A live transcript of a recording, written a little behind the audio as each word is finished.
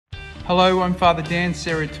Hello, I'm Father Dan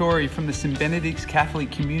Serratori from the St Benedict's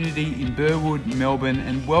Catholic Community in Burwood, Melbourne,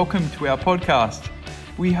 and welcome to our podcast.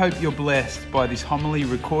 We hope you're blessed by this homily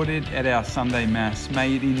recorded at our Sunday Mass.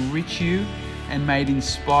 May it enrich you and may it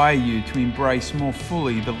inspire you to embrace more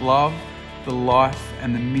fully the love, the life,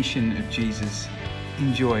 and the mission of Jesus.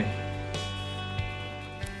 Enjoy.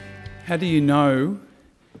 How do you know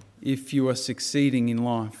if you are succeeding in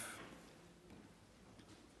life?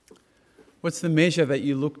 What's the measure that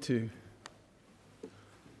you look to?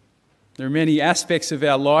 There are many aspects of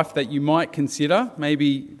our life that you might consider,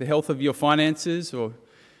 maybe the health of your finances or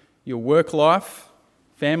your work life,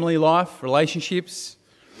 family life, relationships,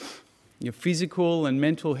 your physical and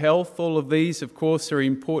mental health. All of these, of course, are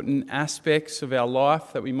important aspects of our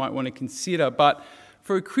life that we might want to consider. But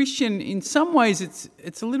for a Christian, in some ways,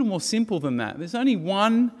 it's a little more simple than that. There's only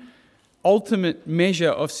one ultimate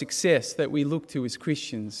measure of success that we look to as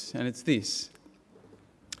Christians, and it's this.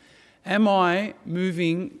 Am I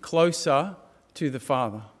moving closer to the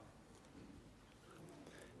Father?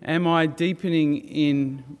 Am I deepening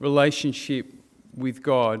in relationship with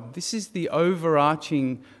God? This is the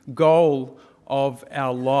overarching goal of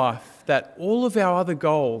our life, that all of our other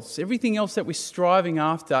goals, everything else that we're striving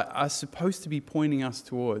after, are supposed to be pointing us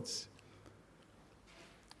towards.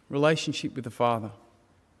 Relationship with the Father.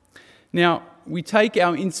 Now, we take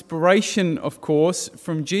our inspiration, of course,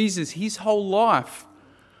 from Jesus. His whole life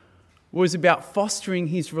was about fostering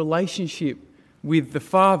his relationship with the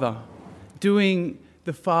Father, doing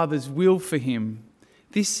the Father's will for him.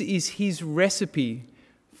 This is his recipe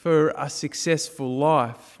for a successful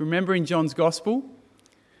life. Remember in John's Gospel,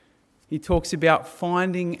 he talks about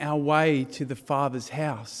finding our way to the Father's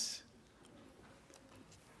house.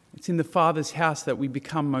 It's in the Father's house that we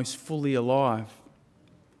become most fully alive.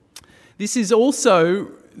 This is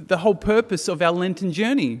also the whole purpose of our Lenten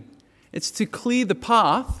journey. It's to clear the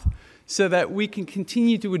path so that we can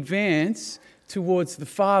continue to advance towards the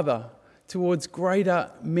Father, towards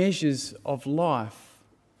greater measures of life.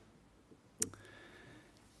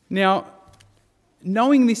 Now,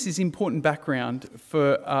 knowing this is important background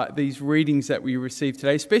for these readings that we received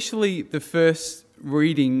today, especially the first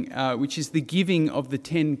reading, which is the giving of the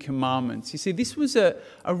Ten Commandments. You see, this was a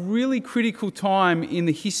really critical time in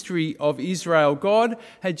the history of Israel. God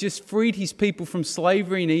had just freed his people from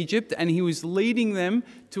slavery in Egypt, and he was leading them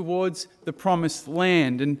towards the promised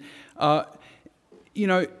land. And,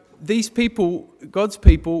 these people, God's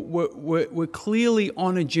people, were clearly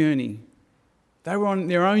on a journey. They were on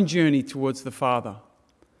their own journey towards the Father.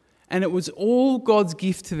 And it was all God's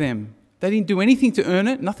gift to them. They didn't do anything to earn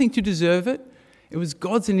it, nothing to deserve it. It was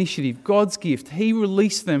God's initiative, God's gift. He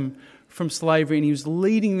released them from slavery and he was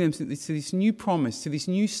leading them to this new promise, to this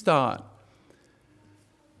new start.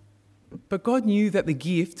 But God knew that the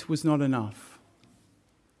gift was not enough.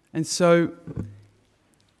 And so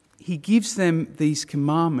he gives them these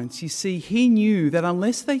commandments. You see, he knew that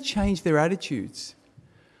unless they changed their attitudes,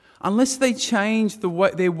 unless they changed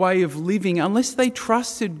their way of living, unless they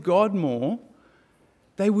trusted God more,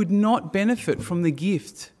 they would not benefit from the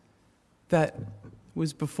gift that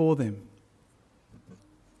was before them.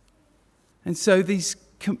 And so these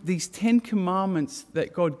 10 commandments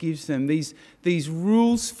that God gives them, these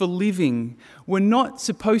rules for living, were not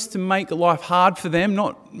supposed to make life hard for them,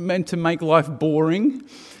 not meant to make life boring,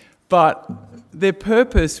 but their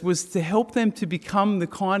purpose was to help them to become the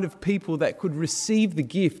kind of people that could receive the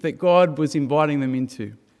gift that God was inviting them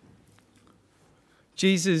into.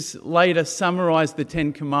 Jesus later summarized the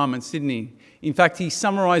 10 commandments, didn't he? In fact, he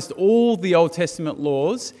summarized all the Old Testament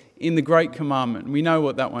laws in the Great Commandment. We know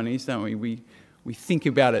what that one is, don't we? We think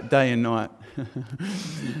about it day and night.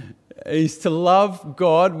 It is to love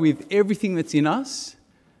God with everything that's in us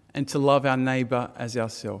and to love our neighbour as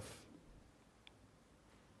ourselves.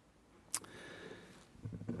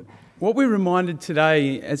 What we're reminded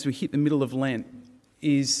today as we hit the middle of Lent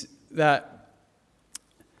is that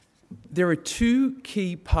there are two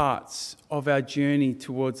key parts of our journey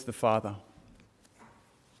towards the Father.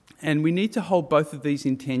 And we need to hold both of these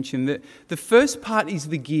in tension. The first part is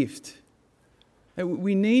the gift.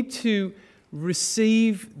 We need to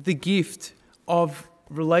receive the gift of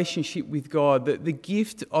relationship with God, the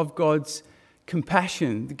gift of God's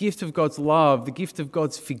compassion, the gift of God's love, the gift of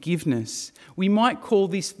God's forgiveness. We might call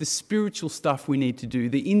this the spiritual stuff we need to do,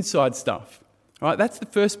 the inside stuff. Right? That's the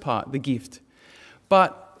first part, the gift.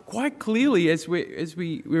 But quite clearly, as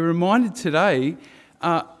we're reminded today,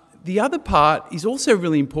 the other part is also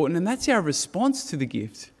really important, and that's our response to the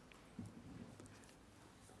gift.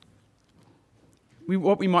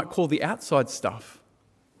 What we might call the outside stuff.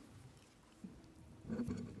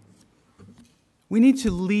 We need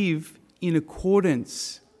to live in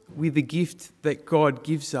accordance with the gift that God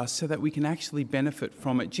gives us so that we can actually benefit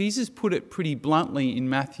from it. Jesus put it pretty bluntly in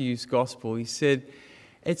Matthew's Gospel. He said,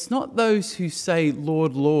 "It's not those who say,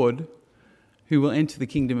 'Lord, Lord,' who will enter the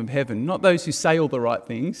kingdom of heaven. Not those who say all the right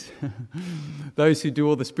things, those who do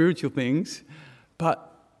all the spiritual things, but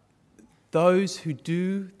those who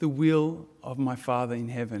do the will of my Father in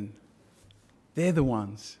heaven. They're the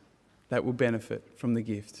ones that will benefit from the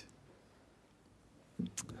gift."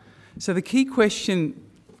 So the key question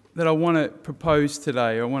that I want to propose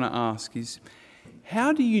today, I want to ask is,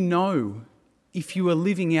 how do you know if you are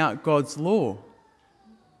living out God's law?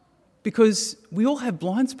 Because we all have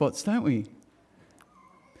blind spots, don't we?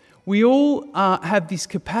 We all have this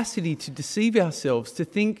capacity to deceive ourselves, to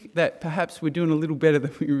think that perhaps we're doing a little better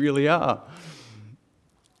than we really are.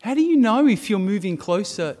 How do you know if you're moving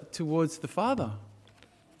closer towards the Father?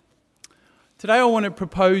 Today I want to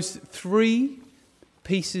propose 3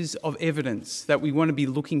 pieces of evidence that we want to be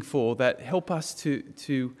looking for that help us to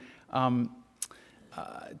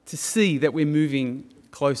see that we're moving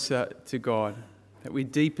closer to God, that we're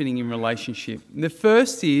deepening in relationship. And the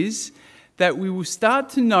first is that we will start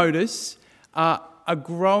to notice a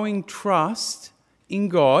growing trust in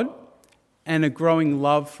God and a growing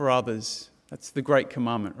love for others. That's the great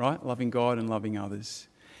commandment, right? Loving God and loving others.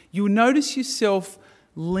 You'll notice yourself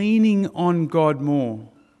leaning on God more,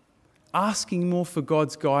 asking more for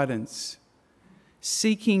God's guidance,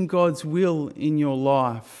 seeking God's will in your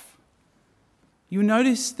life. You'll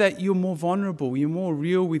notice that you're more vulnerable, you're more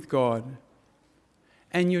real with God,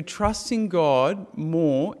 and you're trusting God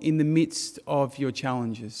more in the midst of your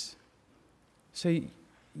challenges. So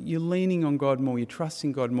you're leaning on God more, you're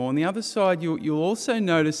trusting God more. On the other side, you'll also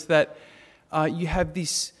notice that you have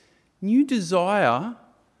this new desire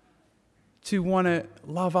to want to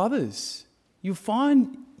love others. You'll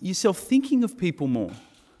find yourself thinking of people more,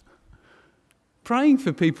 praying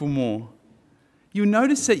for people more. You'll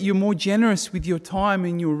notice that you're more generous with your time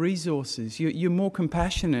and your resources. You're more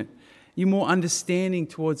compassionate. You're more understanding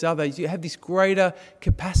towards others. You have this greater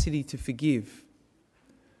capacity to forgive.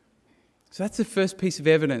 So that's the first piece of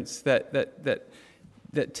evidence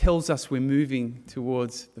that tells us we're moving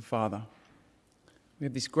towards the Father. We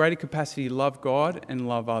have this greater capacity to love God and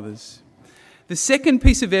love others. The second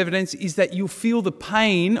piece of evidence is that you'll feel the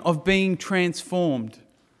pain of being transformed.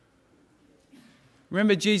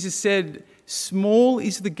 Remember, Jesus said, "Small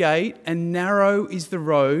is the gate and narrow is the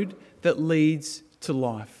road that leads to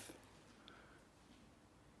life."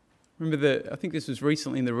 Remember, I think this was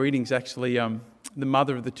recently in the readings actually, the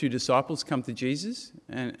mother of the 2 disciples come to Jesus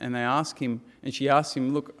and they ask him, and she asks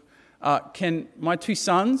him, "Look, can my 2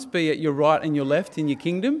 sons be at your right and your left in your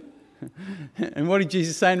kingdom?" And what did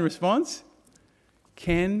Jesus say in response?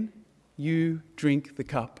 "Can you drink the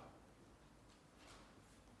cup?"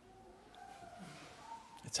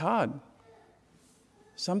 It's hard.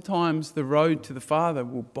 Sometimes the road to the Father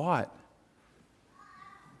will bite.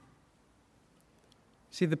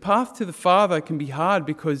 See, the path to the Father can be hard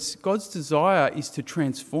because God's desire is to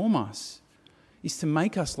transform us, is to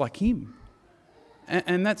make us like Him.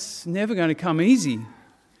 And that's never going to come easy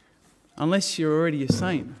unless you're already a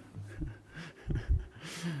saint.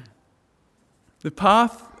 The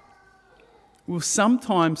path will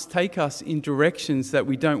sometimes take us in directions that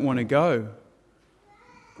we don't want to go,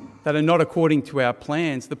 that are not according to our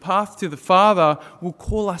plans. The path to the Father will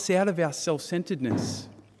call us out of our self-centeredness.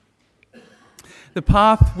 The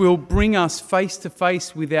path will bring us face to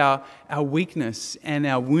face with our weakness and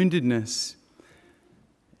our woundedness.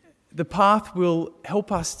 The path will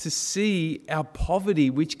help us to see our poverty,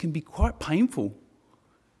 which can be quite painful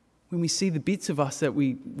when we see the bits of us that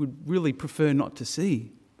we would really prefer not to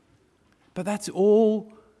see. But that's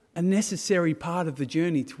all a necessary part of the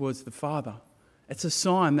journey towards the Father. It's a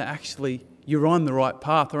sign that actually you're on the right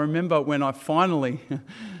path. I remember when I finally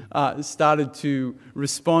started to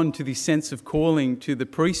respond to this sense of calling to the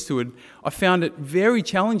priesthood, I found it very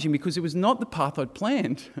challenging because it was not the path I'd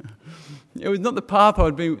planned. It was not the path I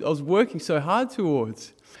was working so hard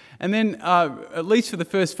towards. And then, at least for the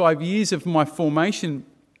first 5 years of my formation,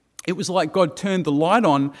 it was like God turned the light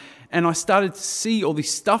on and I started to see all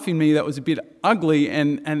this stuff in me that was a bit ugly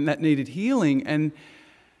and that needed healing, and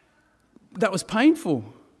that was painful.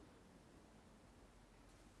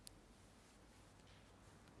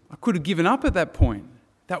 I could have given up at that point.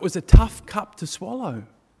 That was a tough cup to swallow.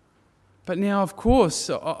 But now, of course,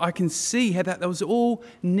 I can see how that was all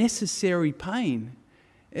necessary pain.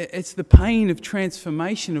 It's the pain of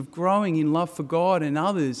transformation, of growing in love for God and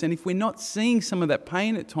others. And if we're not seeing some of that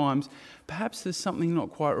pain at times, perhaps there's something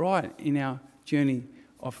not quite right in our journey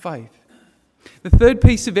of faith. The third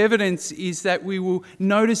piece of evidence is that we will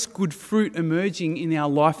notice good fruit emerging in our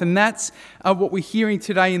life, and that's what we're hearing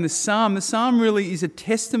today in the psalm. The psalm really is a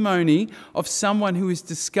testimony of someone who has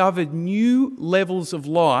discovered new levels of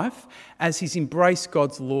life as he's embraced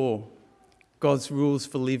God's law, God's rules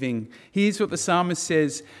for living. Here's what the psalmist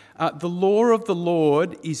says, the law of the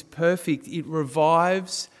Lord is perfect. It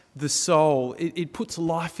revives the soul. It puts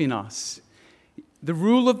life in us. The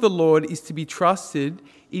rule of the Lord is to be trusted.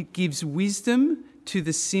 It gives wisdom to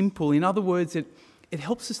the simple. In other words, it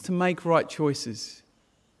helps us to make right choices,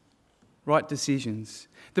 right decisions.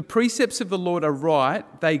 The precepts of the Lord are right.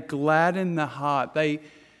 They gladden the heart. They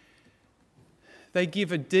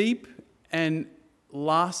give a deep and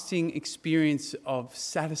lasting experience of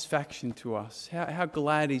satisfaction to us. How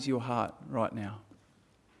glad is your heart right now?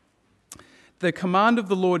 The command of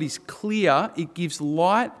the Lord is clear. It gives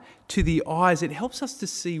light to the eyes. It helps us to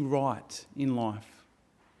see right in life.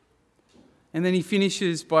 And then he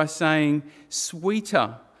finishes by saying,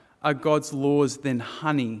 sweeter are God's laws than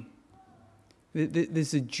honey.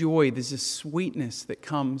 There's a joy, there's a sweetness that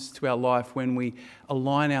comes to our life when we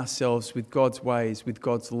align ourselves with God's ways, with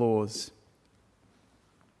God's laws.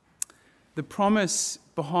 The promise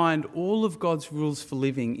behind all of God's rules for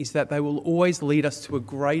living is that they will always lead us to a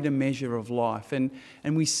greater measure of life. And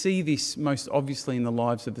we see this most obviously in the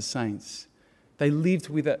lives of the saints. They lived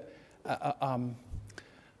with a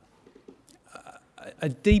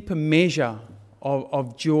deeper measure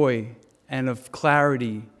of joy and of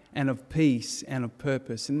clarity and of peace and of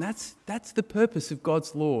purpose. And that's the purpose of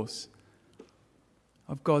God's laws,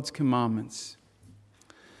 of God's commandments.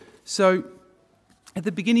 So at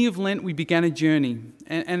the beginning of Lent, we began a journey,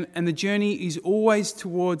 and the journey is always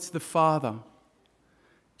towards the Father.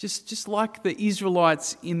 Just like the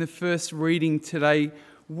Israelites in the first reading today,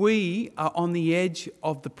 we are on the edge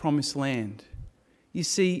of the promised land. You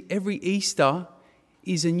see, every Easter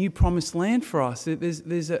is a new promised land for us.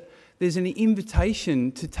 There's an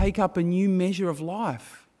invitation to take up a new measure of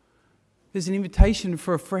life. There's an invitation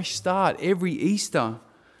for a fresh start every Easter.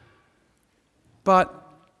 But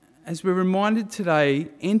as we're reminded today,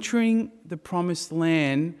 entering the promised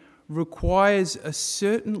land requires a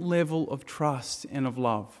certain level of trust and of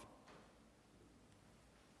love.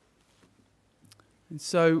 And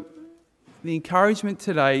so the encouragement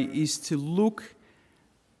today is to look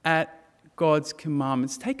at God's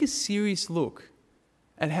commandments. Take a serious look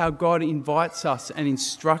at how God invites us and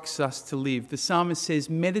instructs us to live. The psalmist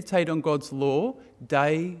says, meditate on God's law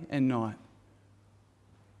day and night.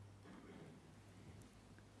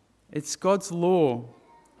 It's God's law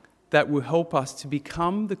that will help us to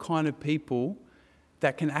become the kind of people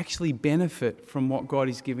that can actually benefit from what God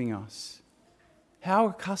is giving us. How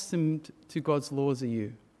accustomed to God's laws are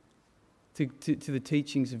you? To the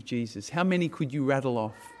teachings of Jesus? How many could you rattle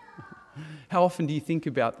off? How often do you think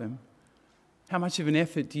about them? How much of an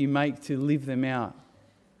effort do you make to live them out,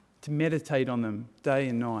 to meditate on them day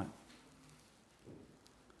and night?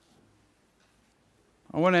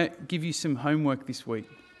 I want to give you some homework this week.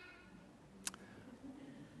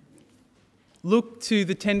 Look to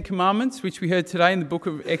the Ten Commandments, which we heard today in the book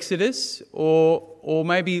of Exodus, or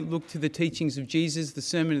maybe look to the teachings of Jesus. The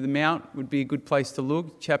Sermon on the Mount would be a good place to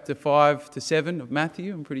look, chapter 5 to 7 of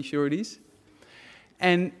Matthew, I'm pretty sure it is.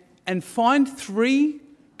 And find 3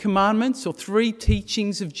 commandments or 3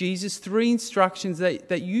 teachings of Jesus, 3 instructions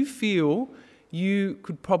that you feel you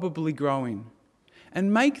could probably grow in.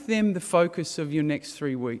 And make them the focus of your next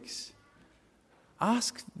 3 weeks.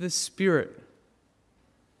 Ask the Spirit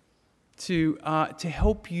to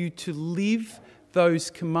help you to live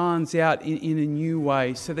those commands out in a new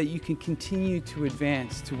way so that you can continue to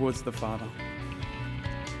advance towards the Father.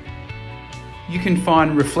 You can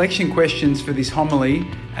find reflection questions for this homily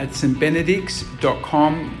at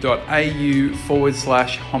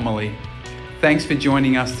stbenedicts.com.au/homily. Thanks for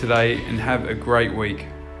joining us today and have a great week.